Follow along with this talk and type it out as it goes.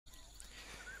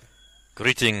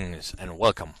Greetings and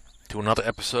welcome to another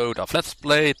episode of Let's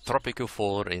Play Tropico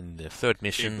 4 in the third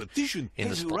mission in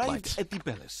the Spotlight. At the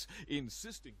palace,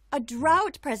 insisting. A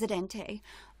drought, Presidente.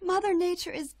 Mother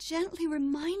Nature is gently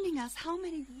reminding us how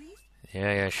many reasons.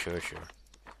 Yeah, sure.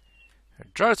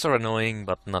 Droughts are annoying,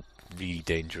 but not really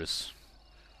dangerous.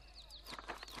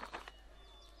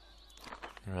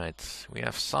 Right, we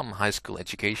have some high school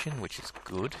education, which is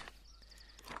good.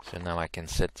 So now I can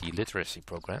set the literacy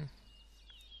program.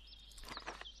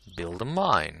 Build a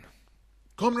mine.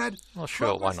 Comrade. Well,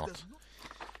 sure, why not?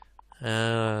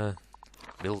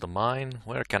 Build a mine.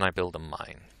 Where can I build a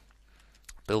mine?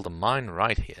 Build a mine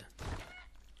right here.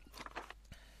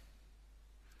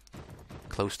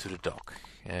 Close to the dock.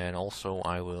 And also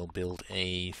I will build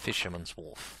a fisherman's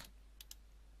wharf.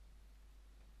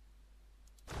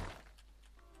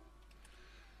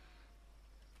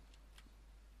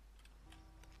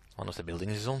 One of the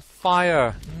buildings is on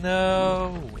fire.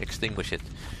 No! Extinguish it.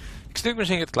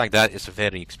 Extinguishing it like that is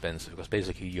very expensive, because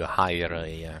basically you hire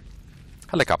a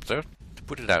helicopter to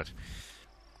put it out.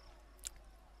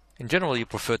 In general, you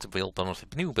prefer to build one of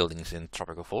the new buildings in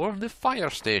Tropico 4, the fire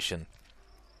station.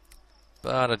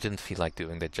 But I didn't feel like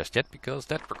doing that just yet, because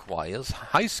that requires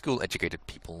high school educated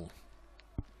people.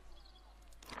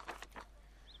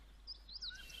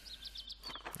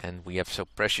 And we have so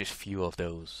precious few of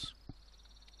those.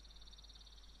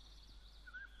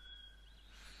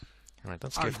 Alright,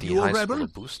 let's give the high school a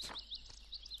boost.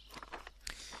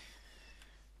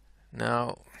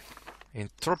 Now, in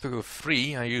Tropico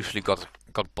 3 I usually got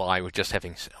by with just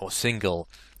having a single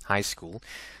high school,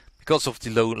 because of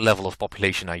the low level of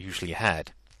population I usually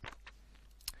had.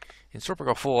 In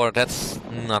Tropico 4 that's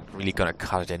not really gonna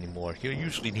cut it anymore. You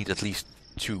usually need at least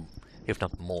 2, if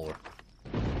not more.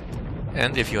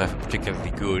 And if you have a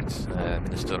particularly good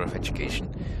Minister of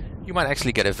Education, you might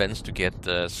actually get events to get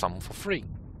some for free.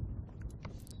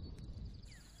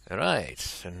 Right,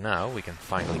 so now we can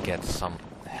finally get some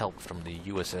help from the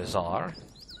USSR.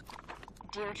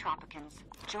 Dear Tropicans,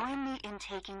 join me in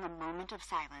taking a moment of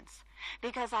silence,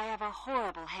 because I have a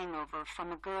horrible hangover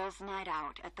from a girls' night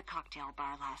out at the cocktail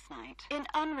bar last night. In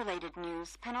unrelated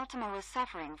news, Penultimo is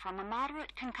suffering from a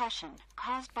moderate concussion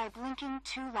caused by blinking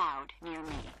too loud near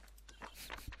me.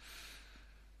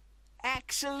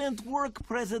 Excellent work,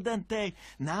 Presidente.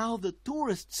 Now the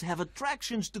tourists have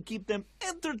attractions to keep them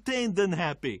entertained and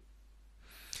happy.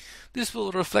 This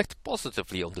will reflect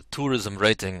positively on the tourism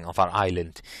rating of our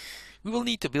island. We will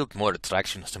need to build more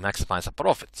attractions to maximize our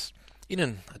profits.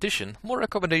 In addition, more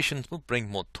accommodations will bring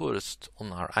more tourists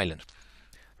on our island.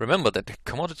 Remember that the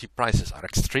commodity prices are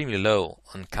extremely low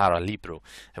on Kalypso,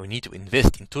 and we need to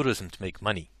invest in tourism to make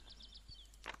money.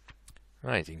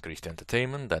 Right, increased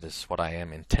entertainment, that is what I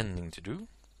am intending to do.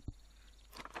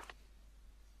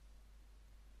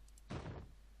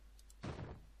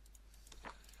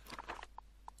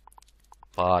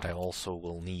 But I also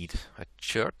will need a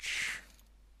church.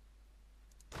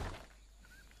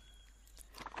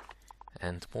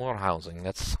 And more housing.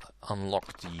 Let's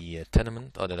unlock the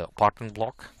tenement, or the apartment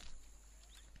block.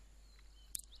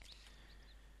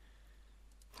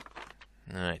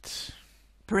 Right.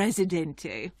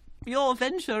 Presidente, your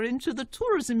venture into the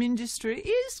tourism industry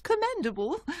is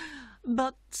commendable,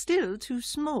 but still too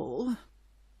small.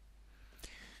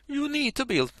 You need to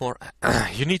build more.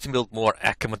 You need to build more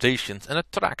accommodations and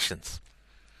attractions.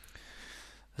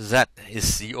 That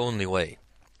is the only way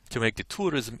to make the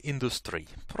tourism industry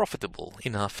profitable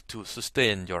enough to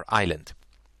sustain your island.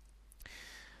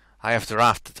 I have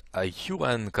drafted a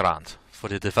UN grant for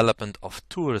the development of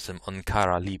tourism on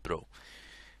Kalypso.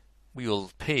 We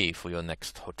will pay for your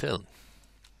next hotel.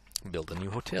 Build a new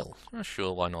hotel.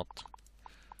 Sure, why not?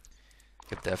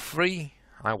 If they're free,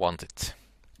 I want it.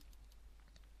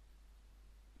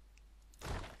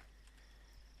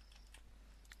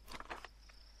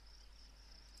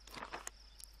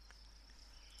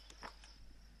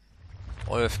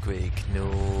 Earthquake, no.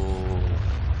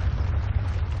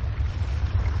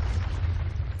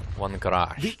 One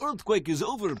garage. The earthquake is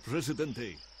over,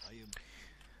 Presidente.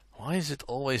 Why is it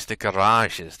always the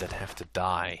garages that have to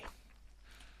die?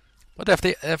 What have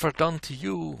they ever done to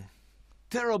you?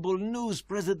 Terrible news,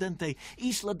 Presidente.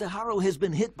 Isla de Haro has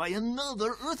been hit by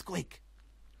another earthquake.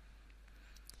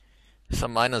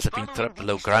 Some miners have been trapped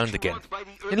below ground again.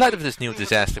 In light of this new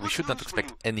disaster, we should not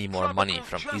expect any more money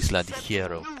from Isla de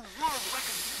Haro.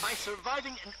 By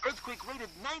surviving an earthquake rated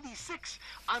 96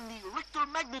 on the Richter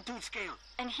magnitude scale.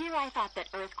 And here I thought that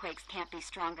earthquakes can't be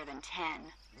stronger than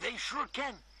 10. They sure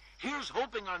can. Here's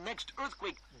hoping our next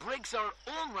earthquake breaks our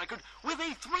own record with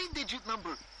a 3-digit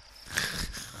number.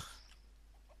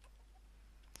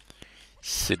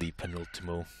 Silly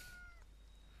Penultimo.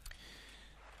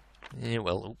 Yeah,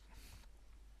 well,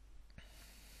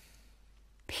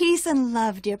 Peace and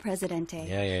love, dear Presidente.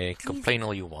 yeah. Complain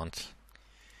all you want.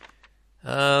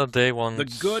 They want...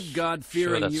 The good,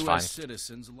 God-fearing that's U.S. fine.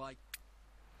 citizens like...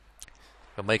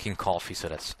 We're making coffee, so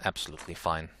that's absolutely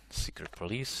fine. Secret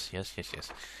police, yes.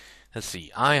 Let's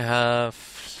see, I have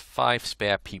 5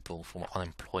 spare people for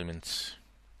unemployment.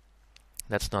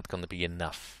 That's not going to be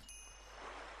enough.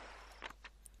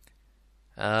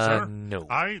 Sir, no.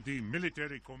 the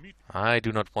military committee. I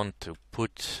do not want to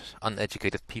put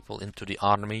uneducated people into the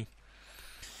army.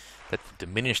 That would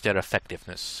diminish their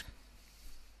effectiveness.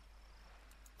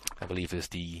 I believe is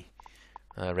the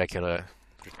regular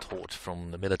retort from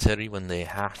the military when they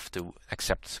have to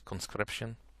accept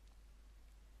conscription.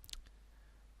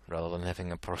 Rather than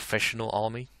having a professional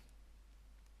army.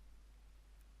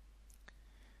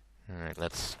 Alright,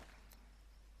 that's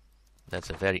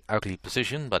a very ugly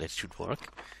position, but it should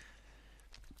work.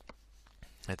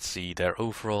 Let's see, they're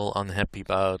overall unhappy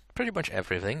about pretty much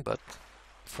everything, but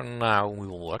for now we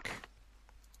will work.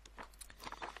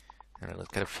 Alright,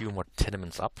 let's get a few more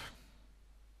tenements up.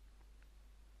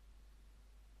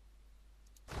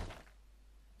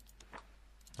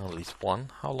 At least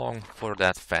one. How long before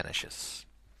that vanishes?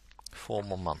 4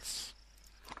 more months.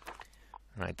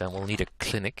 Right, then we'll need a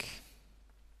clinic.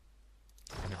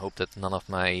 And hope that none of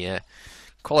my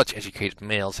college-educated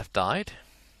males have died.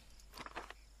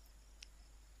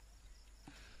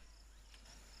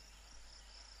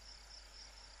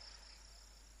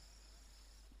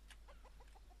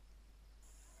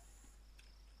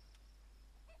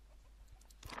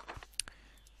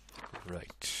 Right.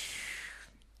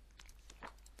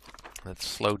 Let's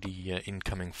slow the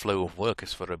incoming flow of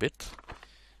workers for a bit.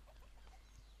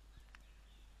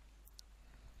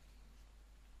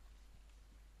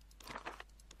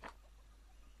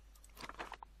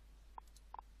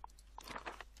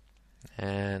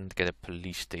 And get a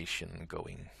police station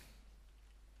going.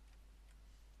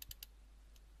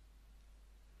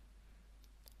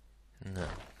 No.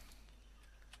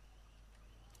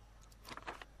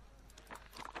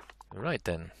 Right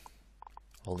then.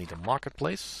 We'll need a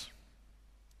marketplace.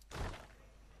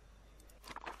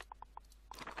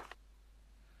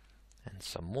 And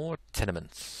some more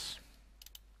tenements.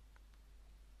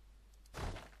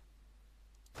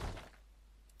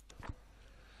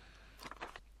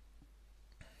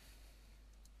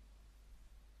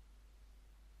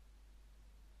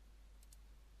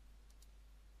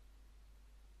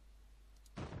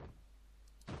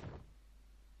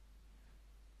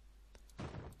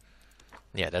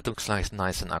 Yeah, that looks nice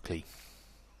and ugly.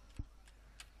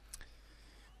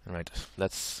 Right,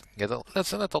 let's get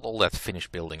all that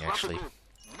finished building actually.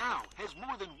 Tropico now has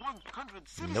more than 100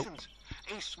 citizens.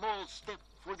 Nope. A small step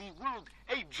for the world,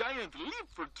 a giant leap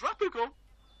for Tropico.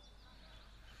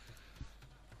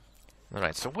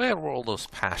 Alright, so where were all those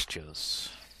pastures?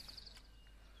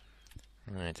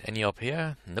 Alright, any up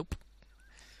here? Nope.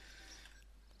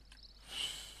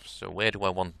 So where do I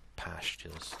want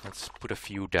pastures? Let's put a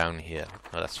few down here.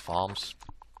 Oh, that's farms.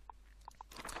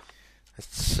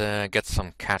 Let's get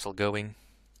some cattle going.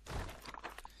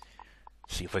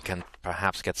 See if we can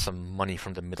perhaps get some money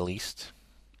from the Middle East.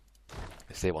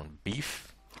 If they want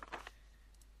beef.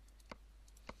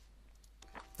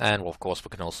 And well, of course we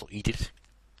can also eat it.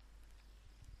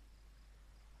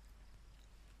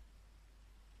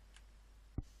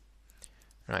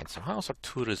 Right, so how's our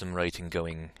tourism rating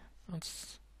going?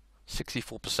 That's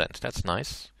 64%, that's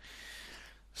nice.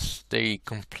 They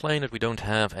complain that we don't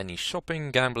have any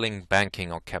shopping, gambling,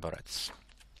 banking or cabarets.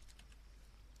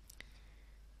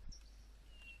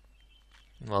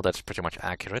 Well, that's pretty much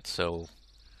accurate, so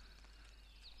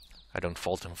I don't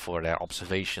fault them for their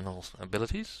observational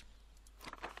abilities.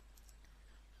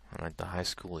 Alright, the high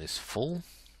school is full.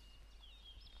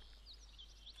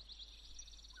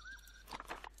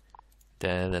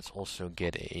 Then let's also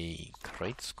get a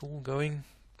grade school going.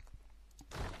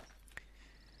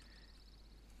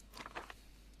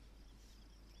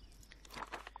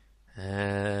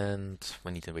 And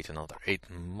we need to wait another 8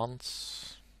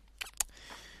 months.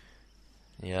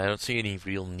 Yeah, I don't see any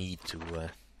real need to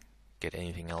get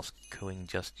anything else going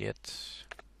just yet.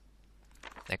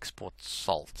 Export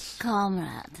salt.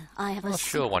 Comrade, I have Well,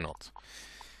 sure, why not?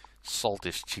 Salt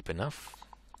is cheap enough.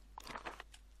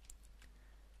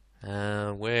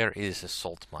 Where is the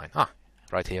salt mine? Ah,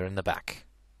 right here in the back.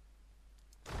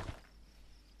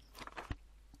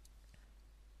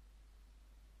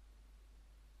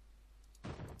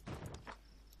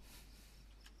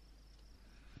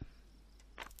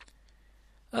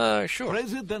 Sure.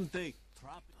 Presidente.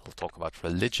 We'll talk about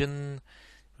religion.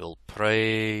 We'll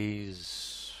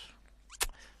praise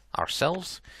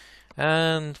ourselves.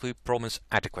 And we promise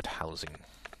adequate housing.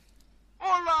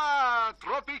 Hola,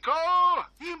 Tropico!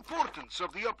 The importance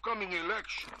of the upcoming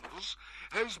elections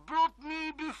has brought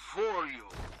me before you.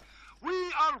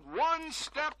 We are one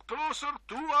step closer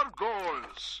to our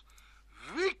goals.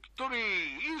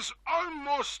 Victory is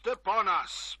almost upon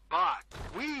us, but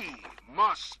we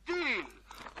must still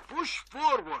push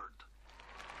forward.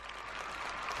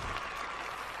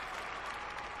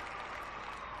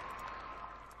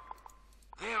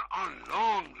 There are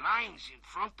long lines in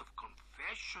front of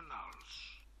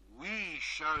confessionals. We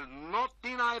shall not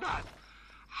deny that.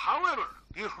 However,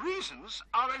 the reasons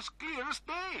are as clear as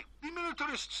day. The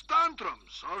militarists'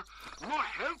 tantrums are not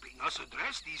helping us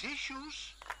address these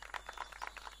issues.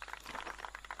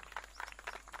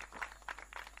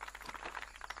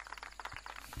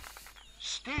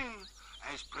 Still,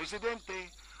 as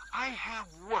Presidente, I have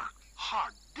worked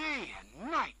hard day and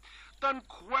night, done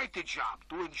quite a job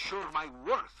to ensure my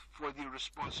worth for the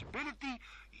responsibility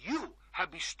you have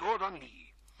bestowed on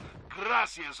me.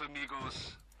 Gracias,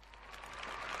 amigos.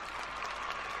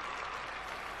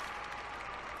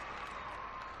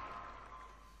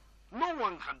 No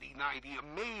one can deny the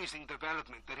amazing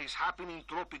development that is happening in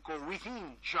Tropico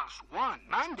within just one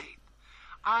mandate.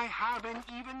 I have an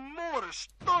even more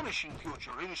astonishing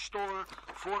future in store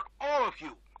for all of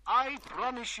you. I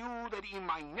promise you that in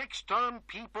my next term,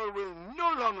 people will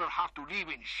no longer have to live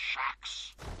in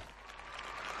shacks.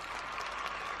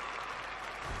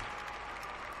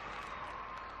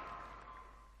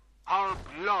 Our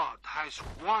blood has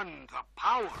won the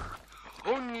power.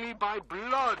 Only by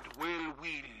blood will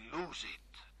we lose it.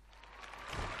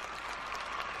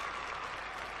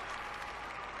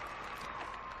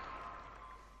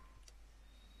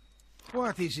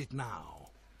 What is it now?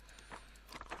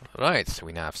 Right, so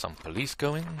we now have some police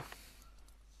going.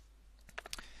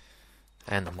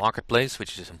 And a marketplace,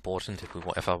 which is important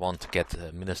if I want to get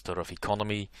a Minister of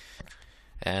Economy,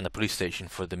 and a police station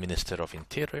for the Minister of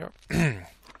Interior. I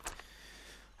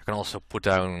can also put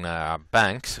down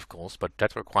banks, of course, but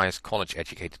that requires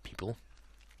college-educated people.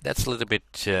 That's a little bit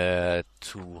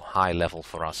too high level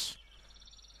for us.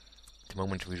 At the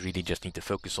moment we really just need to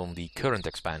focus on the current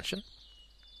expansion.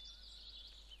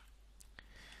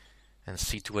 And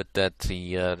see to it that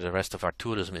the rest of our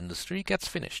tourism industry gets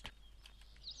finished.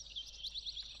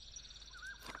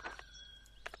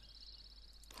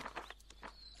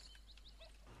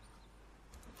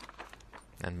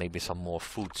 And maybe some more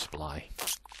food supply.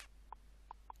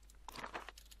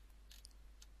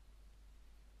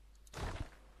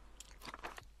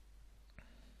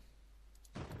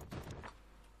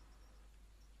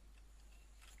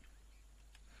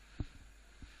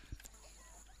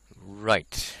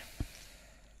 Right.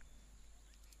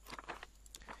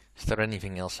 Is there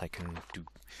anything else I can do?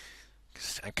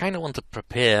 'Cause I kind of want to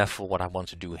prepare for what I want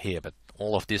to do here, but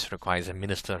all of this requires a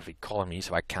Minister of Economy,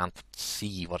 so I can't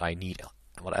see what I need,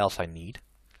 what else I need.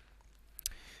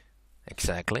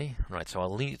 Exactly. Right, so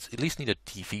I'll at least need a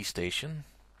TV station.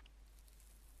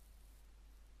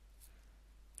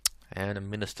 And a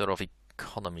Minister of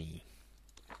Economy.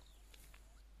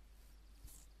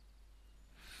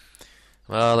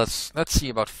 Well, let's see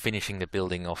about finishing the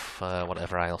building of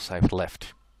whatever else I've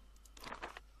left.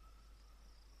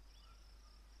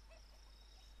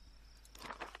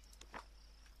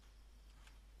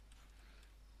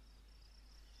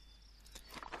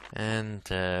 And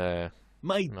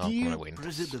My no, I'm dear gonna win.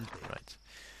 Presidente. Right.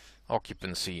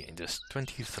 Occupancy, there's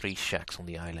 23 shacks on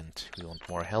the island. We want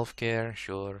more healthcare,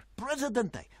 sure.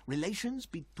 Presidente, relations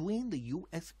between the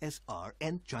USSR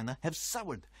and China have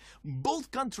soured.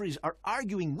 Both countries are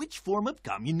arguing which form of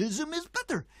communism is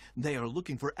better. They are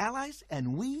looking for allies,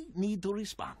 and we need to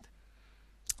respond.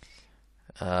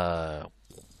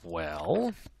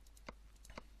 Well...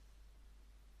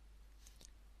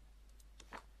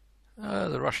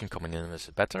 the Russian communism is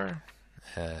better.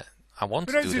 I want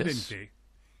to do this. Presidente,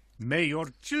 may your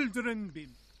children be...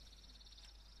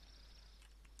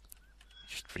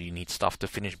 Just really need stuff to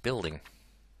finish building.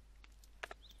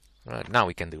 Right, now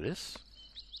we can do this.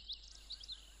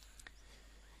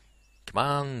 Come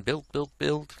on, build, build,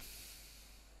 build.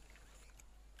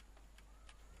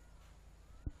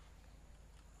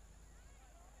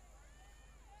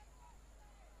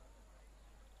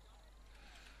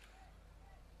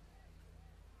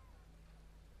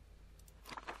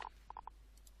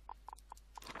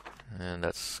 And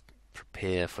let's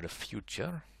prepare for the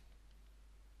future.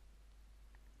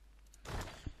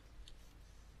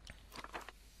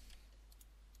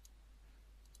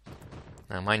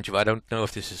 Now, mind you, I don't know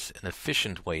if this is an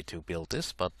efficient way to build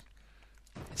this, but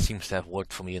it seems to have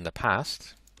worked for me in the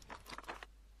past.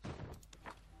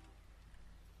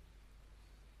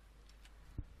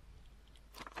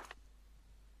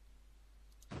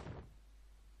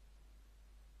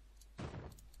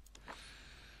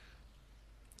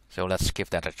 So let's give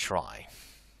that a try.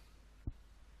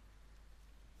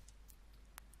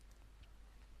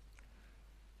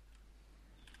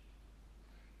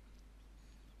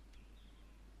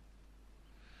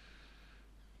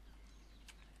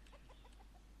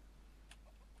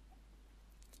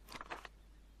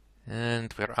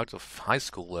 And we're out of high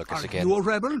school workers again. Are you a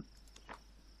rebel?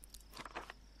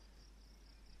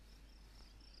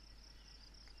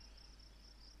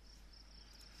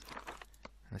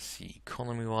 Let's see,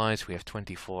 economy-wise, we have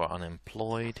 24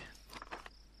 unemployed.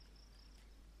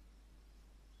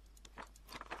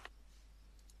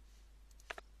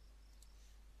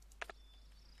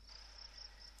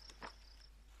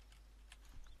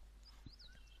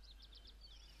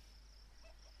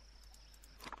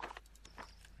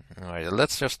 Alright,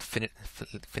 let's just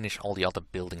finish all the other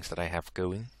buildings that I have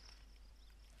going.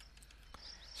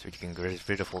 So we can get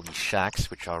rid of all these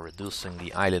shacks, which are reducing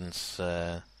the island's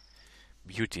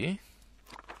beauty.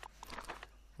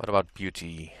 What about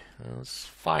beauty? Well, it's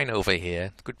fine over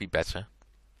here. It could be better.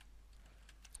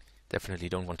 Definitely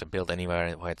don't want to build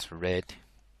anywhere where it's red.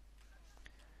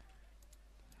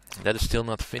 That is still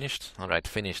not finished. Alright,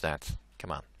 finish that.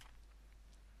 Come on.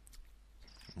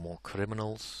 More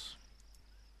criminals.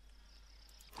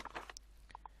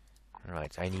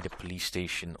 Right, I need a police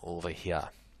station over here.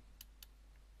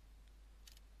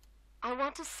 I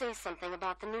want to say something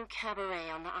about the new cabaret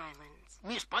on the island.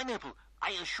 Miss Pineapple,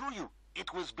 I assure you,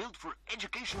 it was built for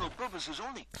educational purposes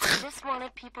only. I just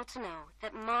wanted people to know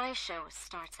that my show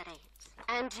starts at 8.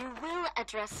 And you will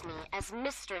address me as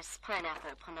Mistress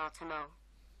Pineapple Penultimo.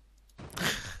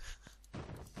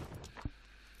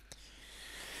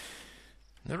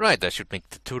 Right, that should make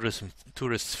the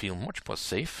tourists feel much more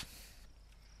safe.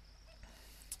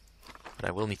 But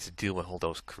I will need to deal with all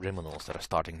those criminals that are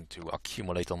starting to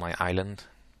accumulate on my island.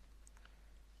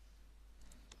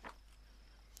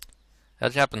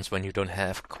 That happens when you don't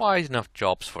have quite enough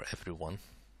jobs for everyone.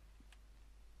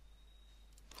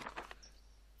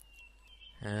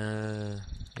 Yeah,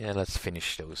 let's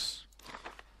finish those.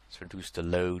 Let's reduce the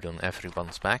load on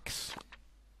everyone's backs.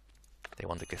 They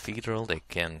want a cathedral, they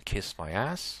can kiss my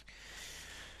ass.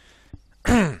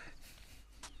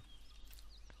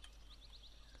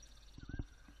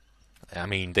 I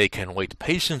mean, they can wait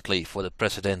patiently for the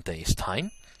Presidente's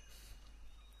time.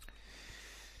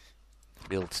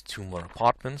 Build 2 more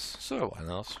apartments, so why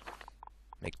not?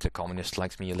 Make the communists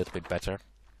like me a little bit better.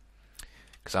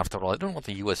 Because after all, I don't want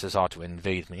the USSR to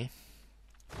invade me.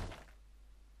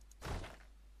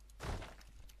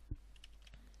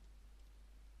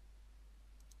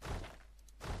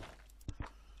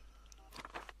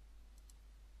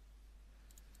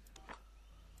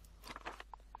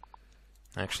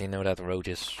 Actually, no, that road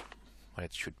is what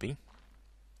it should be.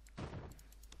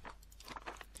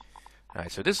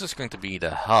 Alright, so this is going to be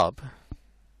the hub.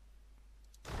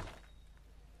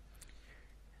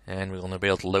 And we're going to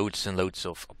build loads and loads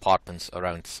of apartments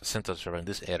around, centers around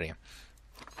this area.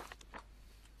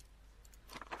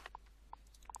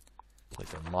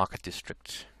 With a market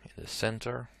district in the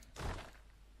center.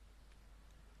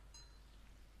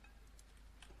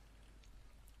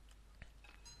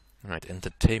 Right,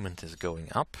 entertainment is going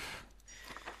up.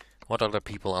 What are the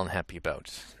people unhappy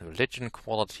about? Religion,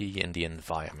 quality, and the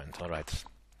environment. Alright.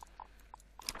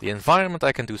 The environment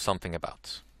I can do something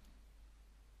about.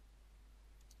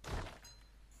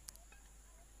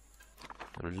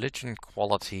 Religion,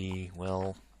 quality,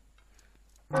 well...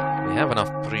 we have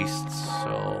enough priests,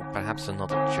 so perhaps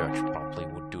another church probably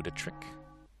would do the trick.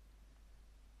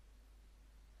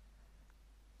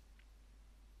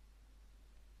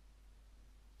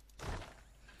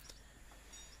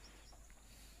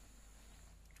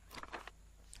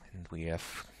 We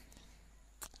have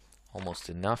almost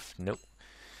enough. Nope,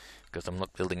 because I'm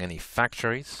not building any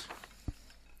factories.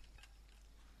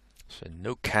 So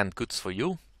no canned goods for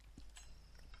you.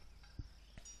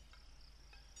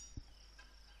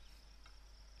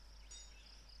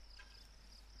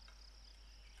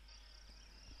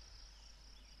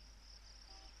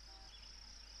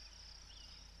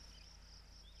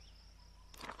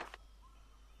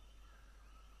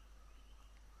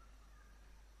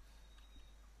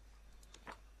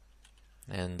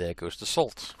 And there goes the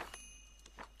salt.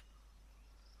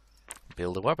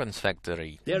 Build a weapons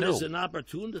factory. There is an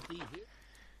opportunity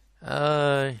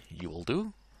here. You will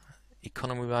do.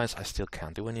 Economy-wise, I still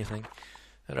can't do anything.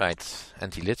 Right,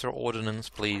 anti-litter ordinance,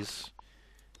 please.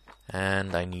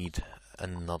 And I need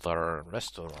another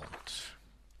restaurant.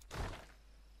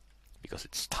 Because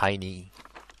it's tiny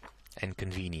and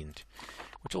convenient.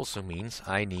 Which also means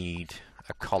I need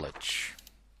a college.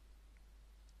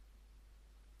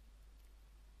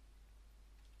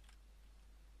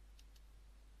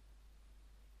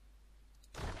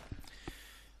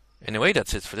 Anyway,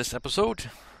 that's it for this episode.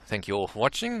 Thank you all for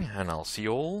watching, and I'll see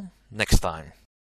you all next time.